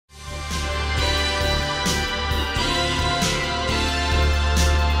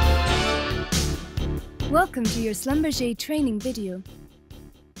Welcome to your Schlumberger training video.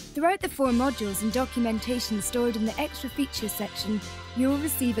 Throughout the 4 modules and documentation stored in the Extra Features section, you will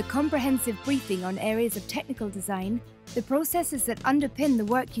receive a comprehensive briefing on areas of technical design, the processes that underpin the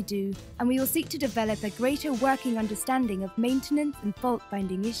work you do, and we will seek to develop a greater working understanding of maintenance and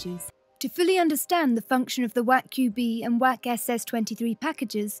fault-finding issues. To fully understand the function of the WAC QB and WAC SS23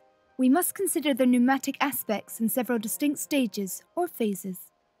 packages, we must consider their pneumatic aspects in several distinct stages or phases.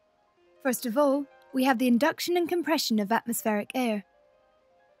 First of all, we have the induction and compression of atmospheric air.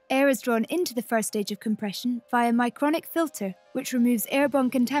 Air is drawn into the first stage of compression via a micronic filter, which removes airborne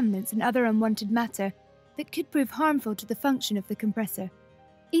contaminants and other unwanted matter that could prove harmful to the function of the compressor.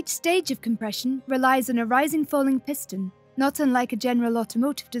 Each stage of compression relies on a rising-falling piston, not unlike a general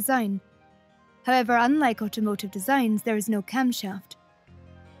automotive design. However, unlike automotive designs, there is no camshaft.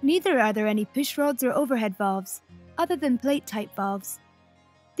 Neither are there any push rods or overhead valves, other than plate-type valves.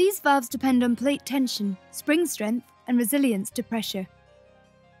 These valves depend on plate tension, spring strength, and resilience to pressure.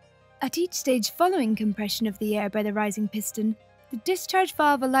 At each stage following compression of the air by the rising piston, the discharge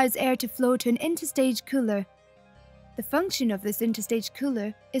valve allows air to flow to an interstage cooler. The function of this interstage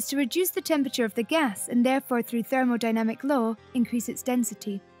cooler is to reduce the temperature of the gas and therefore, through thermodynamic law, increase its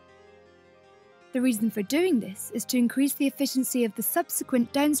density. The reason for doing this is to increase the efficiency of the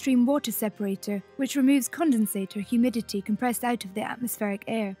subsequent downstream water separator, which removes condensate or humidity compressed out of the atmospheric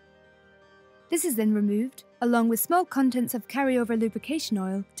air. This is then removed, along with small contents of carryover lubrication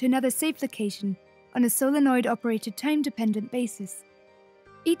oil, to another safe location on a solenoid-operated time-dependent basis.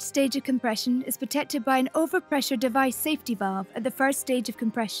 Each stage of compression is protected by an overpressure device safety valve at the first stage of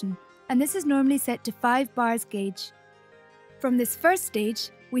compression, and this is normally set to 5 bars gauge. From this first stage,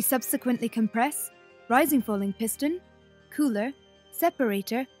 we subsequently compress, rising-falling piston, cooler,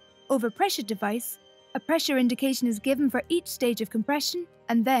 separator, overpressure device. A pressure indication is given for each stage of compression,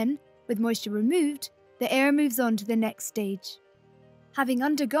 and then, with moisture removed, the air moves on to the next stage. Having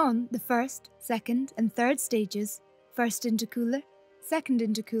undergone the first, second, and third stages, first intercooler, second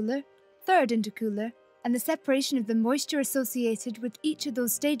intercooler, third intercooler, and the separation of the moisture associated with each of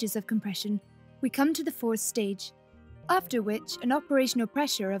those stages of compression, we come to the 4th stage, after which an operational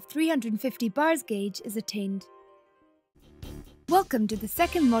pressure of 350 bars gauge is attained. Welcome to the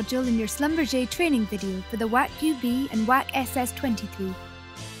 2nd module in your Schlumberger training video for the WAC QB and WAC SS23.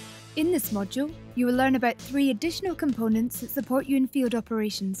 In this module, you will learn about 3 additional components that support you in field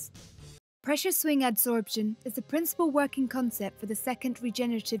operations. Pressure swing adsorption is the principal working concept for the 2nd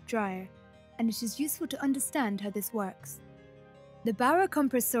regenerative dryer, and it is useful to understand how this works. The Bauer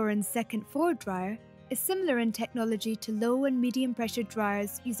Kompressoren's 2nd forward dryer is similar in technology to low and medium pressure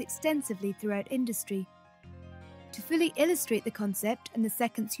dryers used extensively throughout industry. To fully illustrate the concept and the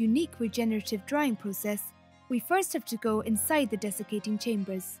 2nd's unique regenerative drying process, we first have to go inside the desiccating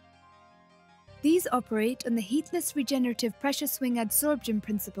chambers. These operate on the heatless regenerative pressure swing adsorption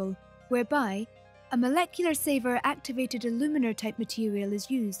principle, whereby a molecular saver activated aluminum type material is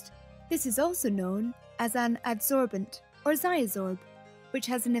used. This is also known as an adsorbent or Ziasorb, which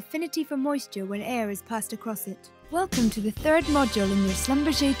has an affinity for moisture when air is passed across it. Welcome to the 3rd module in your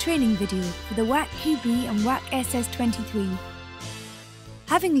Schlumberger training video for the WAC QB and WAC SS23.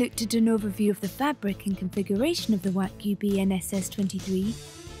 Having looked at an overview of the fabric and configuration of the WAC QB and SS23,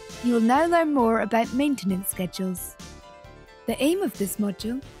 you will now learn more about maintenance schedules. The aim of this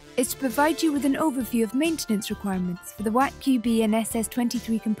module is to provide you with an overview of maintenance requirements for the WAC QB and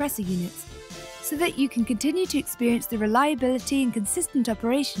SS23 compressor units, so that you can continue to experience the reliability and consistent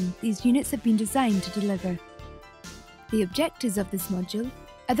operation these units have been designed to deliver. The objectives of this module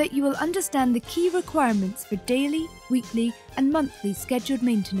are that you will understand the key requirements for daily, weekly, and monthly scheduled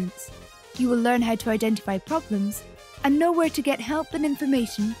maintenance. You will learn how to identify problems and know where to get help and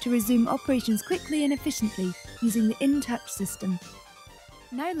information to resume operations quickly and efficiently using the InTouch system.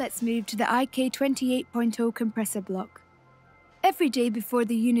 Now let's move to the IK 28.0 compressor block. Every day before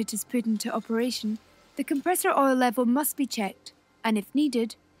the unit is put into operation, the compressor oil level must be checked, and if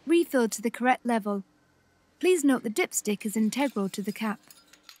needed, refilled to the correct level. Please note the dipstick is integral to the cap.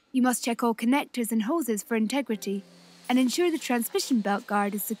 You must check all connectors and hoses for integrity, and ensure the transmission belt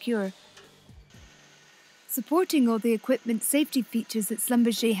guard is secure. Supporting all the equipment safety features that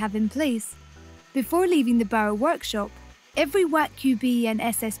Schlumberger have in place, before leaving the Bauer workshop, every WAC QB and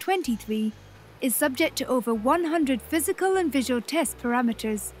SS23 is subject to over 100 physical and visual test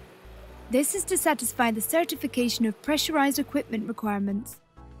parameters. This is to satisfy the certification of pressurized equipment requirements,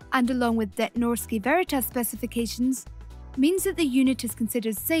 and along with Det Norske Veritas specifications, means that the unit is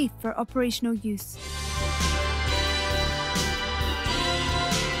considered safe for operational use.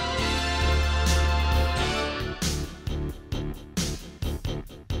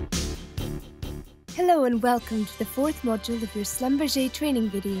 Hello and welcome to the fourth module of your Schlumberger training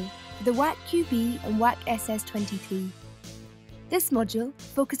video for the WAC QB and WAC SS 23. This module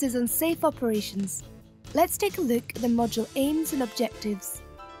focuses on safe operations. Let's take a look at the module aims and objectives.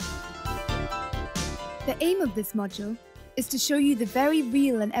 The aim of this module is to show you the very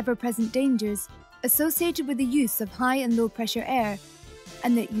real and ever-present dangers associated with the use of high and low pressure air,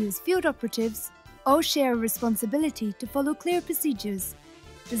 and that you as field operatives all share a responsibility to follow clear procedures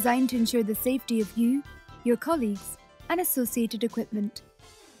designed to ensure the safety of you, your colleagues, and associated equipment.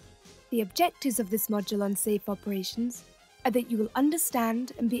 The objectives of this module on safe operations are that you will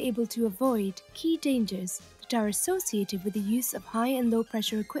understand and be able to avoid key dangers that are associated with the use of high and low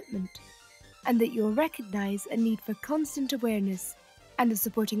pressure equipment, and that you will recognise a need for constant awareness and of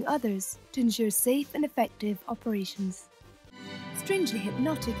supporting others to ensure safe and effective operations. Strangely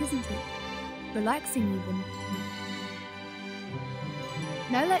hypnotic, isn't it? Relaxing even.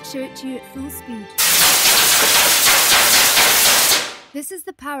 Now let's show it to you at full speed. This is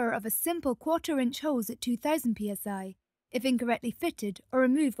the power of a simple 1/4 inch hose at 2000 psi, if incorrectly fitted or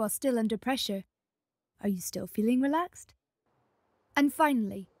removed while still under pressure. Are you still feeling relaxed? And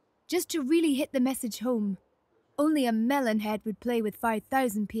finally, just to really hit the message home, only a melon head would play with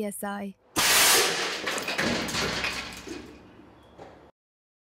 5000 psi.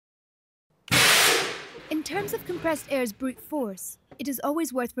 In terms of compressed air's brute force, it is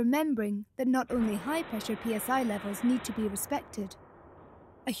always worth remembering that not only high pressure psi levels need to be respected.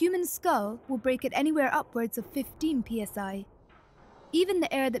 A human skull will break at anywhere upwards of 15 psi. Even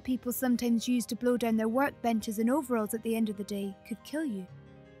the air that people sometimes use to blow down their workbenches and overalls at the end of the day could kill you.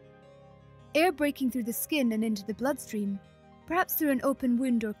 Air breaking through the skin and into the bloodstream, perhaps through an open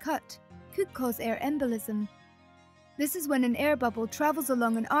wound or cut, could cause air embolism. This is when an air bubble travels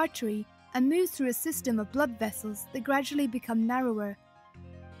along an artery and moves through a system of blood vessels that gradually become narrower.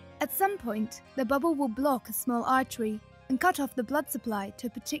 At some point, the bubble will block a small artery and cut off the blood supply to a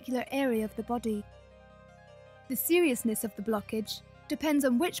particular area of the body. The seriousness of the blockage depends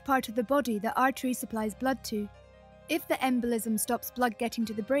on which part of the body the artery supplies blood to. If the embolism stops blood getting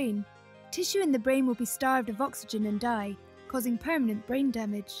to the brain, tissue in the brain will be starved of oxygen and die, causing permanent brain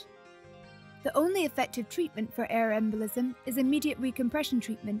damage. The only effective treatment for air embolism is immediate recompression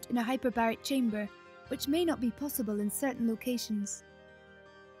treatment in a hyperbaric chamber, which may not be possible in certain locations.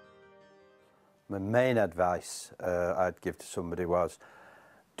 My main advice I'd give to somebody was,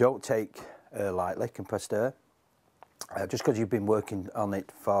 don't take air lightly, compressed air. Just because you've been working on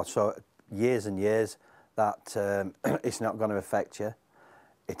it for years and years, that it's not going to affect you.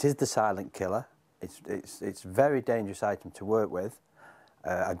 It is the silent killer. It's a very dangerous item to work with.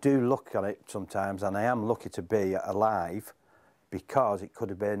 I do look at it sometimes, and I am lucky to be alive because it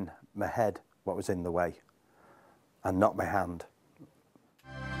could have been my head what was in the way and not my hand.